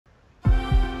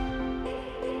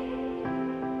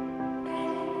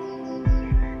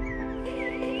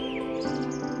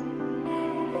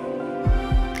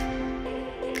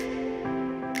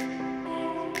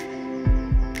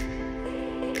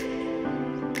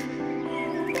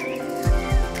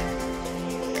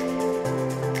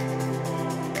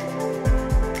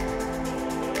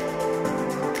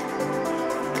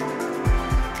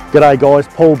G'day guys,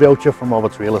 Paul Belcher from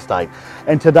Roberts Real Estate,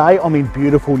 and today I'm in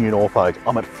beautiful New Norfolk.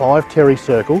 I'm at 5 Terry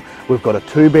Circle. We've got a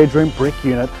 2-bedroom brick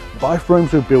unit, both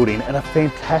rooms we've built in, and a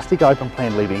fantastic open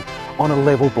plan living on a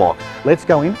level block. Let's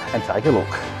go in and take a look.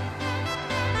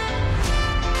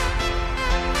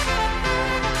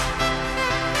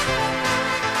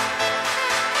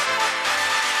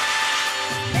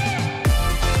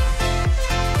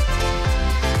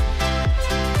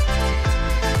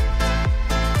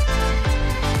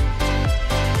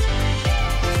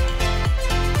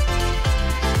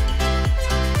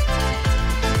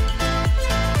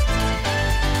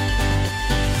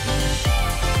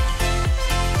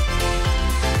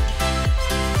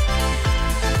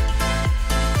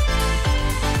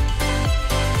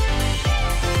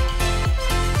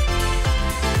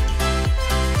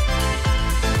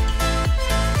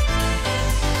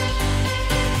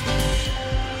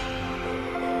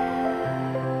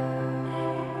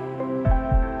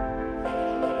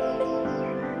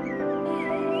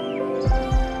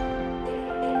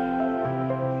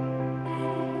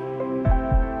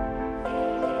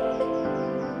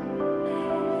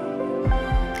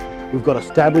 We've got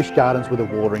established gardens with a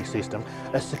watering system,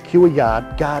 a secure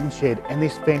yard, garden shed, and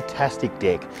this fantastic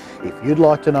deck. If you'd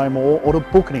like to know more or to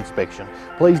book an inspection,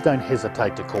 please don't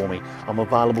hesitate to call me. I'm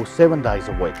available 7 days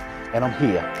a week and I'm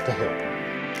here to help.